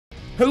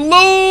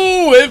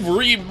Hello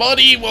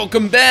everybody,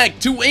 welcome back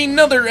to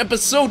another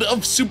episode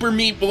of Super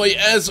Meat Boy.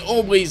 As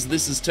always,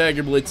 this is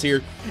Tiger Blitz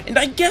here, and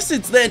I guess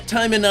it's that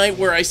time of night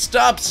where I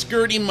stop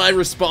skirting my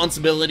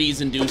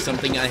responsibilities and do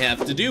something I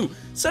have to do,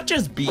 such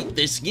as beat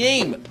this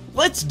game.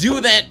 Let's do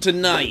that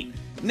tonight.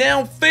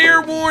 Now,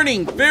 fair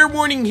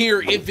warning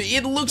here, if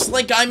it looks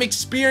like I'm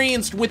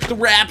experienced with the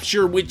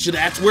Rapture, which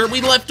that's where we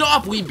left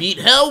off, we beat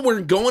hell,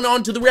 we're going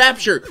on to the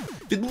Rapture.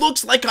 If it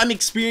looks like I'm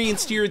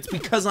experienced here, it's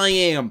because I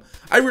am.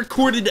 I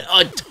recorded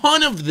a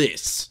ton of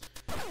this,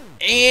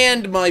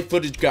 and my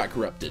footage got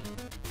corrupted.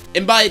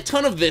 And by a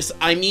ton of this,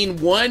 I mean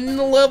one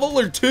level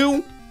or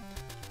two.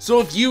 So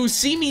if you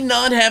see me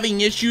not having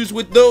issues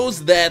with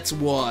those, that's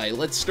why.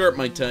 Let's start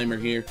my timer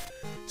here.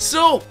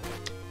 So,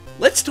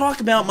 let's talk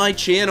about my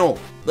channel.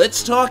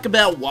 Let's talk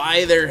about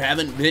why there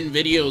haven't been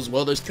videos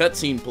while this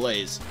cutscene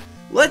plays.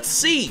 Let's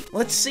see,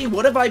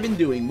 what have I been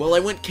doing? Well, I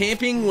went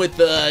camping with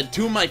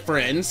two of my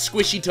friends,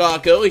 Squishy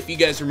Taco, if you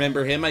guys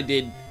remember him. I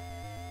did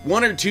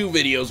one or two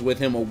videos with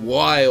him a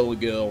while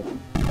ago.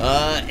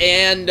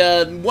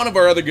 And one of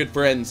our other good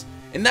friends.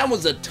 And that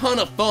was a ton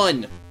of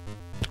fun.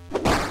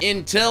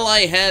 Until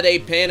I had a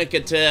panic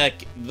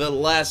attack the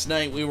last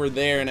night we were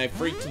there and I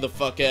freaked the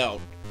fuck out.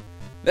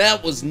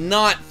 That was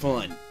not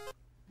fun.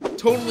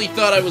 Totally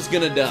thought I was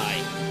gonna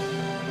die.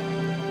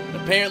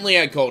 Apparently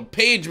I called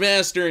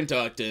Pagemaster and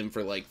talked to him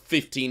for like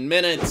 15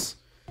 minutes.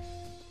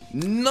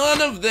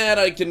 None of that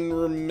I can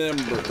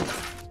remember.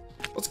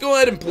 Let's go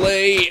ahead and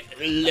play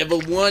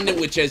level 1,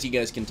 which as you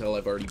guys can tell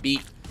I've already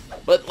beat.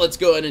 But let's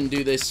go ahead and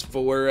do this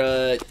for,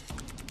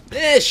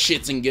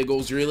 shits and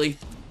giggles really.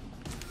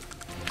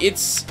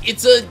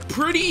 It's a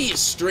pretty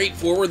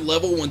straightforward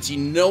level once you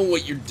know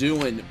what you're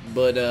doing.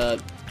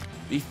 But,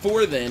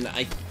 before then,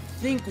 I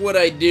think what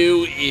I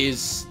do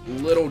is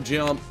little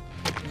jump.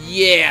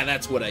 Yeah,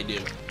 that's what I do.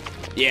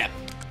 Yeah.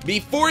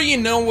 Before you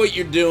know what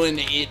you're doing,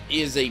 it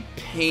is a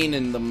pain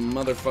in the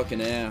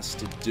motherfucking ass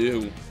to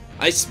do.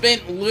 I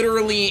spent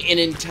literally an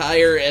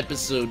entire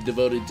episode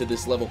devoted to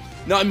this level.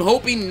 Now, I'm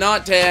hoping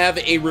not to have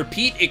a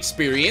repeat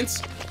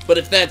experience, but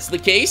if that's the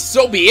case,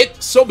 so be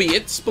it. So be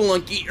it.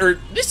 Spelunky, or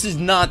this is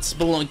not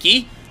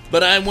Spelunky,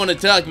 but I want to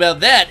talk about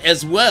that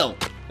as well.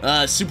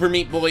 Super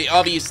Meat Boy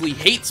obviously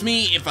hates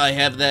me if I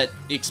have that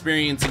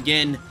experience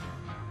again.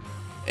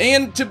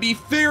 And to be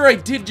fair, I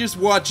did just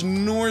watch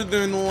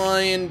Northern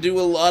Lion do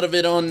a lot of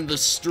it on the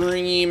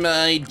stream.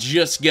 I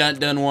just got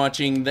done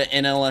watching the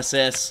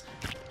NLSS.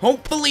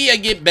 Hopefully I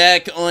get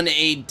back on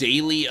a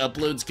daily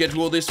upload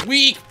schedule this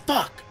week.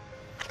 Fuck!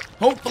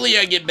 Hopefully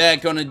I get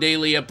back on a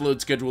daily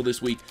upload schedule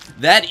this week.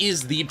 That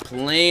is the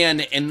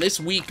plan. And this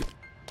week,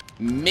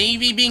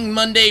 maybe being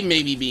Monday,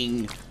 maybe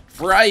being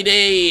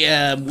Friday,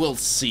 we'll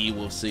see,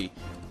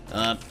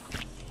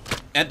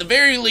 at the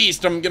very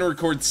least, I'm gonna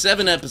record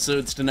 7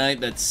 episodes tonight.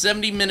 That's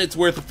 70 minutes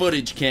worth of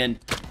footage, Ken.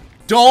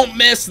 Don't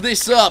mess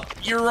this up!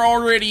 You're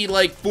already,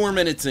 like, 4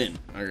 minutes in.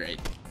 Alright.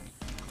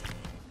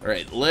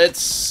 Alright,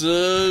 let's,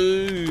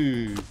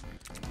 Alright,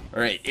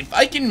 if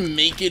I can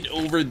make it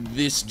over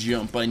this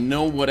jump, I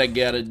know what I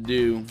gotta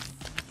do.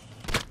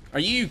 Are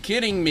you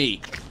kidding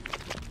me?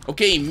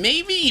 Okay,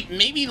 maybe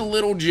the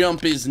little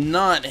jump is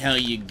not how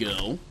you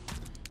go.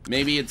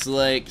 Maybe it's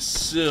like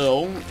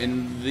so,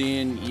 and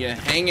then you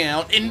hang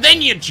out, and then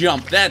you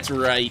jump, that's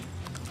right.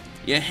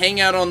 You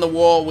hang out on the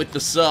wall with the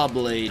saw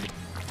blade.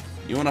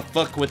 You wanna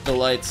fuck with the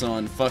lights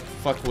on, fuck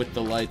with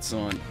the lights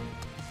on.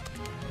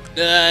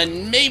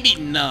 Maybe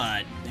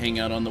not hang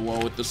out on the wall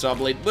with the saw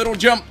blade. Little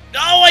jump,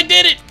 oh, I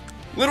did it!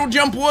 Little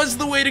jump was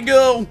the way to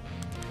go.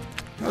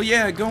 Oh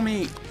yeah, go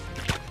me.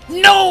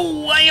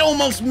 No, I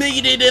almost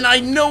made it, and I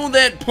know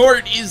that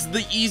part is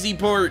the easy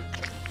part.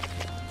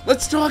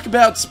 Let's talk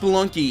about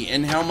Spelunky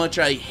and how much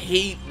I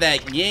hate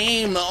that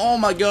game. Oh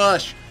my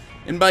gosh.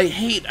 And by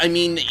hate, I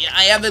mean,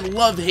 I have a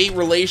love-hate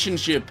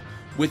relationship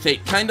with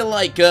it. Kinda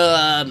like,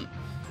 I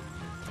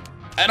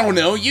don't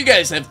know, you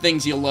guys have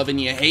things you love and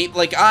you hate.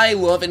 Like, I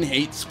love and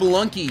hate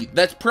Spelunky.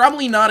 That's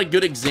probably not a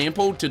good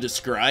example to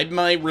describe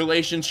my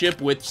relationship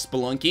with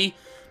Spelunky,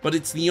 but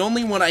it's the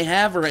only one I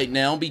have right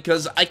now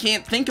because I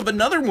can't think of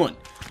another one.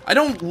 I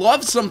don't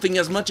love something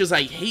as much as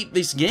I hate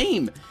this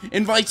game,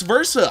 and vice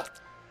versa.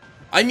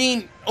 I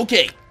mean,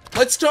 okay,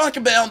 let's talk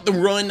about the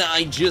run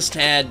I just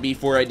had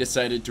before I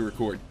decided to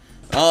record.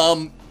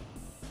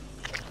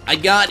 I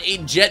got a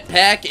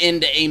jetpack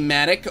and a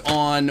Matic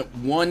on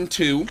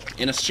 1-2,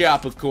 in a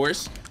shop, of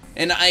course,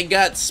 and I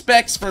got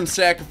specs from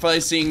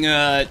sacrificing,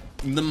 the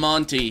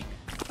Monty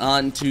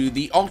onto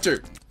the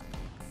altar.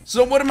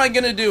 So what am I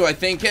gonna do? I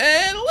think,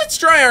 let's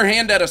try our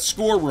hand at a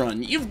score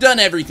run. You've done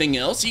everything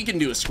else, you can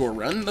do a score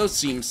run, those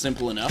seem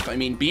simple enough. I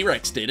mean,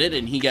 B-Rex did it,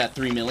 and he got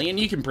 3 million,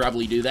 you can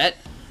probably do that.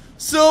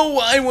 So,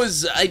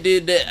 I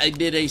did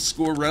a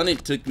score run.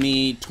 It took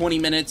me 20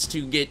 minutes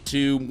to get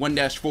to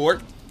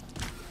 1-4.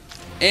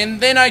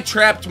 And then I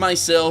trapped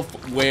myself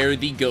where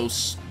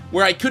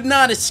I could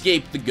not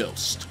escape the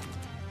ghost.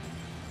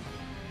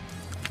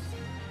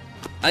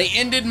 I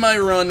ended my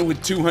run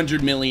with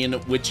 200 million,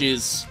 which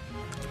is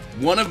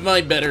one of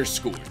my better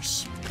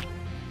scores.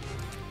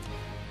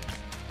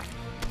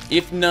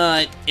 If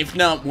not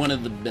one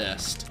of the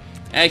best.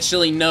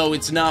 Actually, no,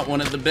 it's not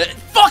one of the best.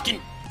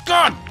 Fucking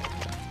God!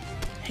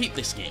 I hate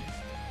this game.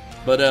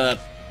 But,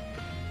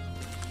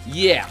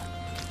 yeah.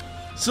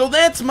 So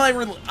that's my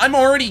I'm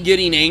already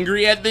getting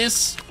angry at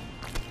this,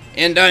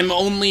 and I'm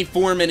only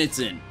 4 minutes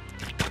in.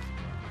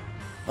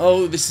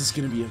 Oh, this is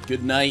gonna be a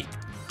good night.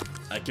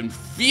 I can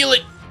feel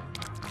it.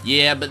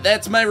 Yeah, but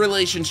that's my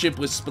relationship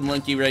with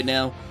Spelunky right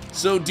now.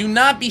 So do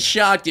not be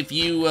shocked if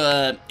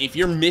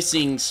you're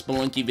missing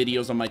Spelunky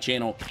videos on my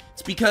channel.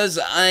 It's because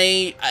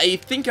I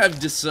think I've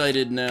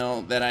decided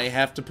now that I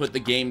have to put the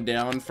game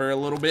down for a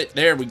little bit.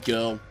 There we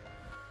go.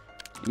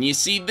 And you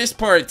see, this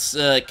part's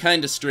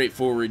kind of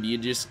straightforward. You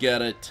just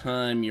gotta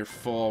time your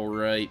fall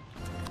right.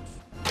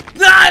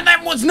 Ah,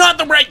 that was not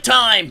the right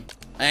time!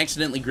 I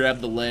accidentally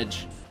grabbed the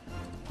ledge.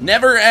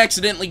 Never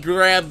accidentally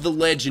grab the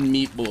ledge in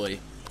Meat Boy.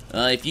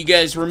 If you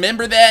guys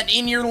remember that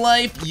in your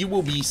life, you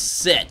will be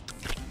set.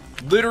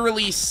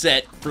 Literally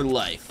set for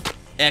life.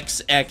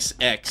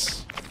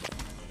 XXX.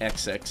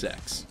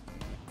 XXX.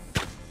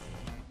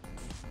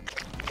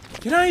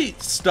 Can I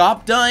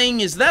stop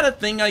dying? Is that a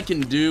thing I can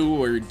do,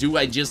 or do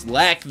I just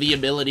lack the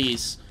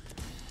abilities?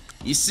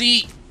 You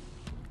see...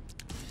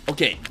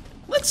 Okay,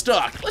 let's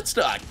talk.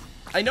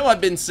 I know I've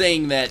been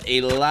saying that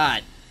a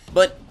lot,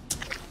 but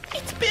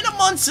it's been a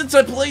month since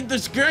I played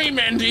this game,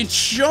 and it's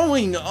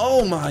showing.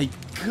 Oh my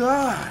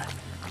God.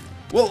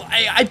 Well,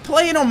 I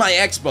play it on my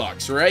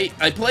Xbox, right?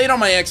 I play it on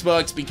my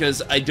Xbox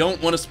because I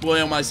don't want to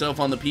spoil myself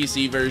on the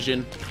PC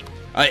version.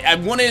 I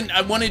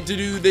wanted to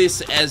do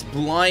this as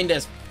blind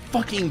as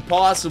fucking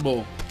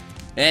possible.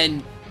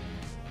 And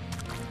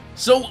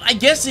so I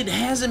guess it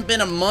hasn't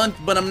been a month,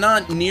 but I'm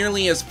not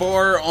nearly as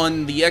far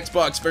on the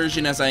Xbox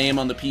version as I am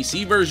on the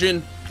PC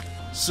version.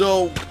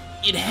 So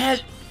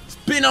it's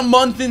been a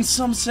month in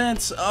some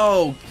sense.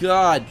 Oh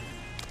God.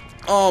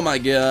 Oh my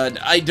God.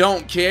 I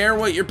don't care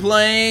what you're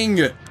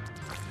playing.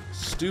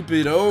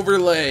 Stupid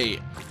overlay.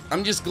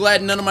 I'm just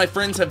glad none of my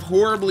friends have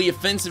horribly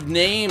offensive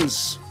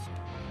names.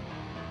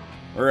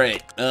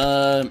 Alright,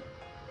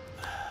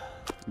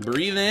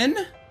 breathe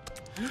in.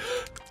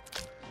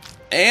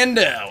 And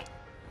out.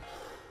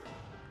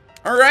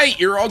 Alright,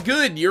 you're all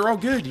good. You're all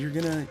good. You're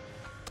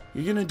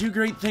gonna do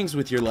great things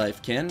with your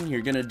life, Ken.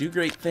 You're gonna do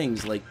great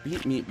things like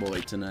beat Meat Boy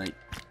tonight.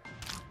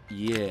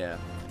 Yeah.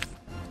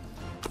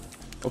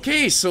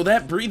 Okay, so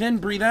that breathe in,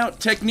 breathe out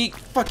technique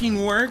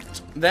fucking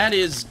worked. That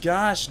is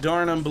gosh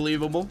darn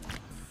unbelievable.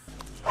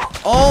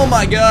 Oh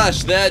my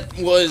gosh, that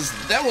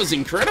was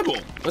incredible.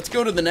 Let's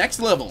go to the next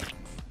level.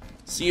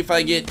 See if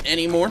I get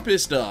any more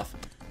pissed off.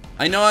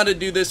 I know how to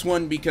do this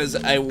one because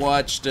I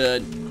watched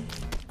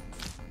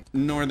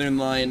Northern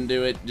Lion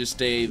do it just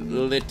a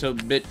little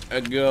bit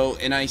ago,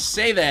 and I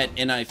say that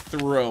and I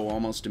throw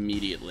almost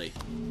immediately.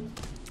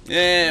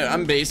 Yeah,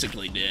 I'm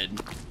basically dead.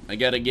 I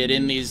gotta get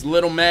in these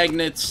little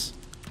magnets.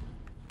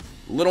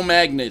 Little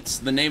Magnets,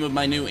 the name of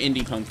my new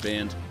indie punk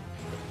band.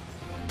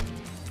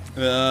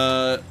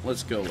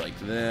 Let's go like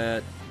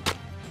that.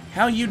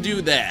 How you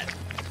do that?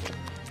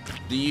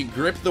 Do you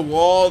grip the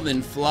wall,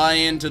 then fly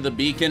into the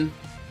beacon?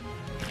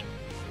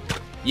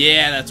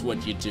 Yeah, that's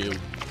what you do.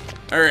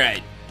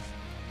 Alright.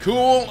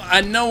 Cool,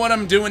 I know what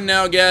I'm doing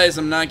now, guys.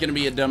 I'm not gonna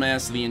be a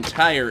dumbass the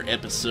entire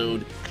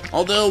episode.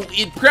 Although,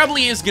 it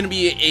probably is gonna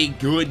be a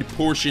good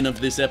portion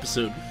of this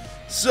episode.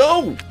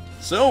 So,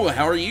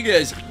 how are you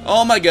guys?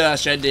 Oh my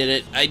gosh, I did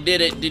it. I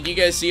did it. Did you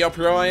guys see how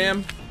pro I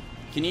am?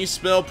 Can you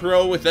spell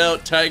pro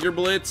without Tiger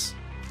Blitz?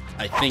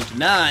 I think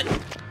not.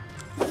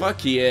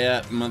 Fuck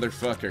yeah,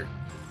 motherfucker.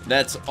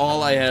 That's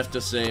all I have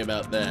to say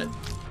about that.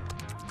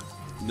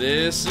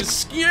 This is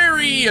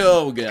scary!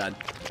 Oh god.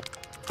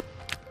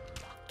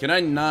 Can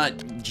I not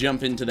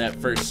jump into that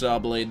first saw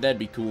blade? That'd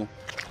be cool.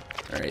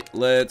 Alright,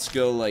 let's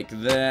go like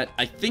that.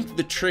 I think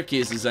the trick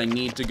is I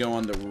need to go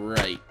on the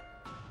right.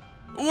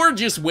 Or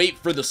just wait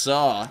for the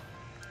saw.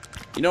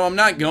 You know, I'm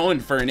not going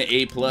for an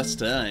A+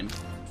 time.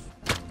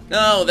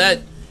 No,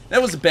 that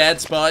was a bad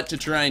spot to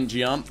try and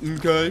jump.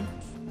 Okay.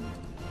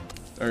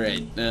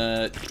 Alright,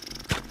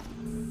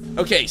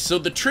 okay, so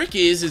the trick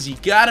is you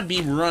gotta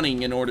be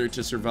running in order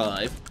to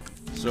survive.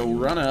 So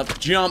run up,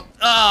 jump.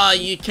 Ah,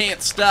 you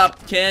can't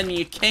stop, Ken.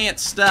 You can't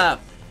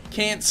stop.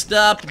 Can't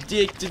stop,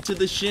 addicted to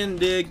the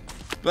shindig.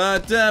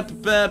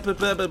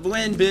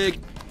 When big.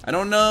 I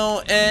don't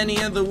know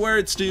any of the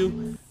words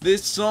to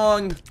this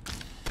song.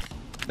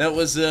 That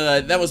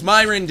was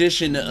my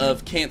rendition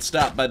of Can't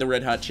Stop by the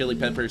Red Hot Chili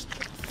Peppers.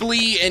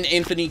 Flea and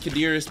Anthony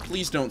Kiedis,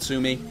 please don't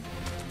sue me.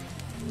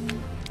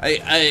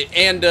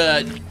 And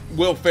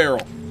Will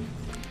Ferrell.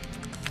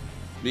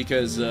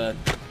 Because,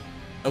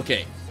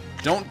 okay.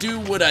 Don't do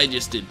what I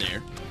just did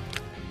there.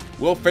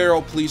 Will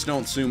Ferrell, please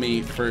don't sue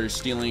me for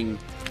stealing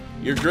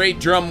your great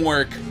drum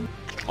work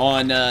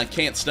on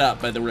Can't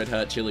Stop by the Red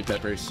Hot Chili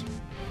Peppers.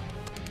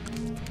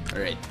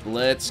 Alright,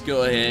 let's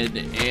go ahead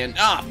and...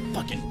 Ah,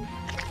 fucking...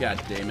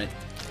 God damn it.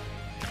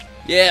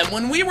 Yeah,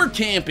 when we were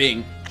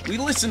camping, we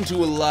listened to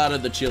a lot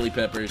of the Chili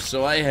Peppers,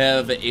 so I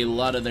have a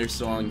lot of their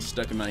songs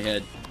stuck in my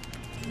head.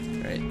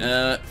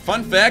 Alright,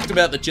 fun fact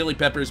about the Chili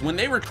Peppers, when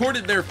they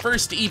recorded their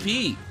first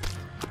EP,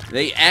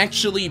 They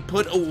actually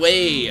put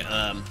away,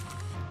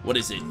 what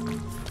is it?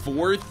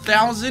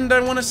 4,000, I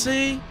want to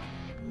say?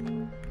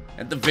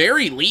 At the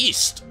very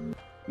least.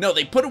 No,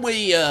 they put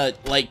away,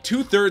 like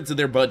 2/3 of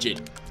their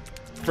budget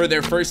for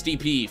their first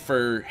EP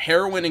for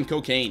heroin and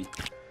cocaine.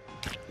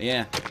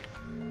 Yeah.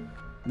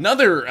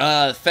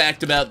 Another,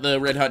 fact about the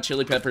Red Hot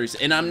Chili Peppers,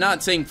 and I'm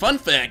not saying fun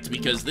fact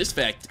because this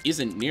fact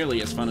isn't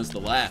nearly as fun as the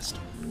last.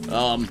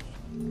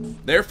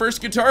 Their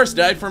first guitarist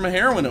died from a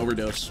heroin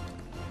overdose.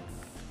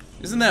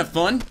 Isn't that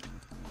fun?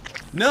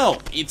 No,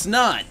 it's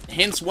not.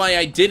 Hence why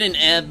I didn't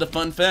add the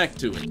fun fact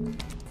to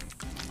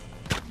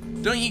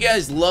it. Don't you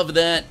guys love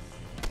that?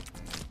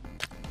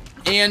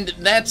 And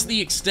that's the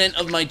extent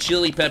of my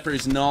Chili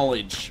Peppers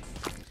knowledge.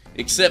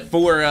 Except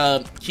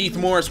for, Keith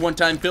Morris one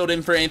time filled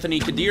in for Anthony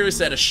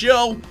Kiedis at a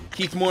show.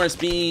 Keith Morris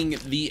being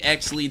the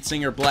ex-lead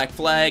singer Black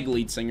Flag,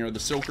 lead singer of the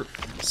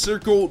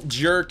Circle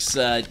Jerks,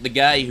 the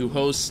guy who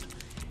hosts,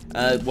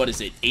 what is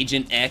it,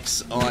 Agent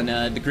X on,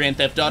 the Grand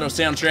Theft Auto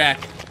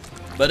soundtrack.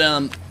 But,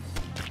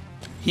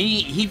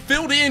 he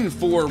filled in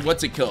for,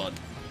 what's it called,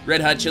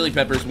 Red Hot Chili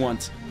Peppers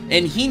once.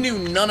 And he knew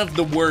none of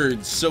the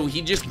words, so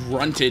he just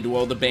grunted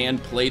while the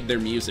band played their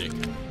music.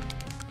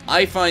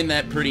 I find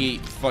that pretty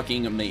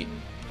fucking amazing.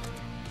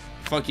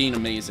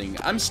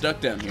 I'm stuck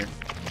down here.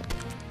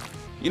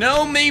 You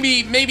know,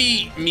 maybe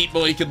Meat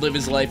Boy could live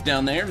his life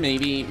down there.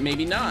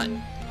 Maybe not.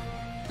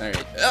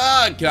 Alright.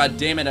 Ah, god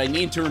damn it. I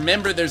need to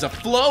remember there's a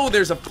flow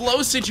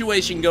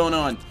situation going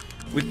on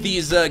with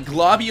these,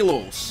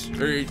 globules,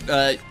 or,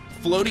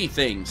 floaty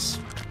things.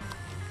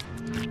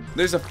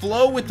 There's a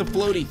flow with the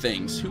floaty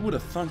things. Who would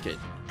have thunk it?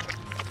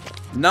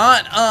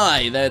 Not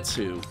I, that's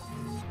who.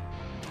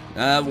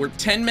 We're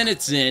 10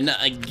 minutes in.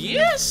 I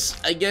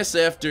guess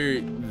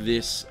after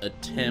this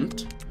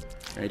attempt.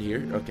 Right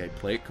here. Okay,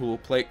 play it cool,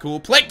 play it cool,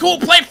 play it cool,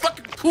 play it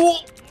fucking cool!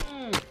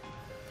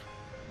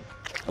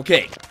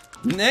 Okay,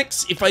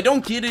 next, if I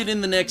don't get it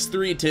in the next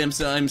 3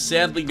 attempts, I'm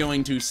sadly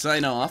going to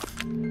sign off.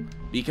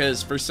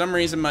 Because for some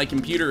reason my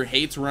computer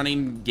hates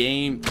running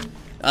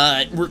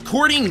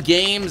recording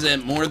games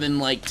at more than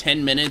like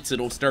 10 minutes,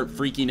 it'll start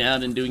freaking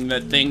out and doing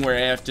that thing where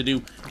I have to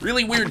do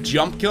really weird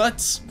jump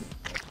cuts.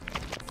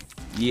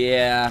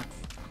 Yeah.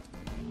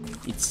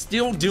 It's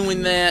still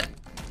doing that.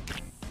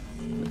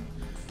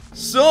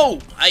 So,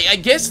 I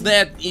guess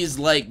that is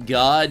like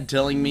God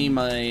telling me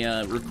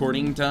my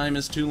recording time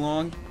is too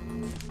long.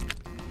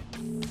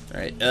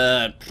 Alright,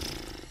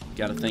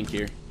 gotta think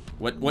here.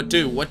 What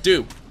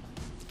do?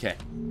 Okay.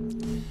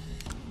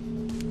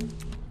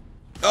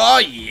 Oh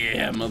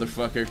yeah,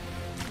 motherfucker.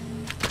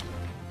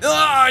 Oh,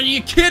 are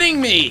you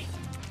kidding me?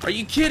 Are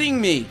you kidding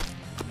me?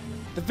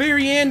 At the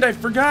very end, I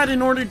forgot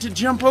in order to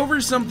jump over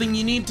something,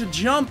 you need to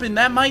jump, and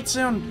that might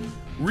sound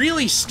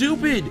really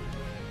stupid.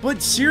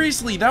 But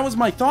seriously, that was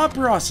my thought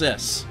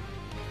process.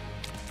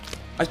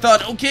 I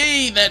thought,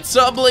 okay, that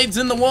saw blade's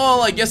in the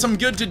wall, I guess I'm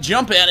good to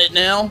jump at it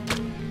now.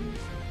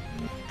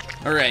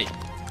 Alright.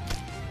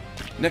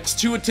 Next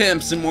 2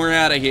 attempts and we're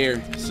out of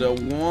here. So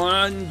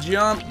one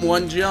jump,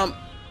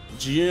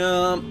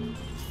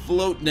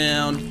 float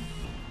down,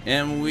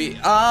 and we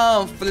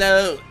all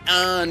float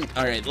on.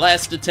 Alright,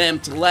 last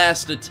attempt.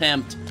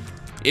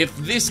 If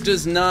this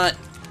does not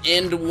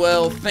end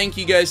well, thank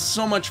you guys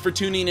so much for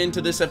tuning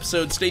into this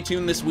episode. Stay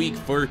tuned this week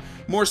for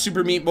more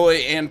Super Meat Boy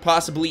and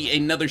possibly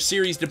another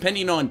series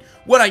depending on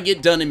what I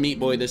get done in Meat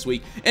Boy this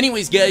week.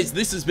 Anyways guys,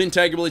 this has been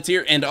Tiger Blitz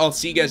here, and I'll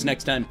see you guys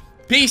next time.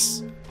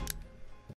 Peace!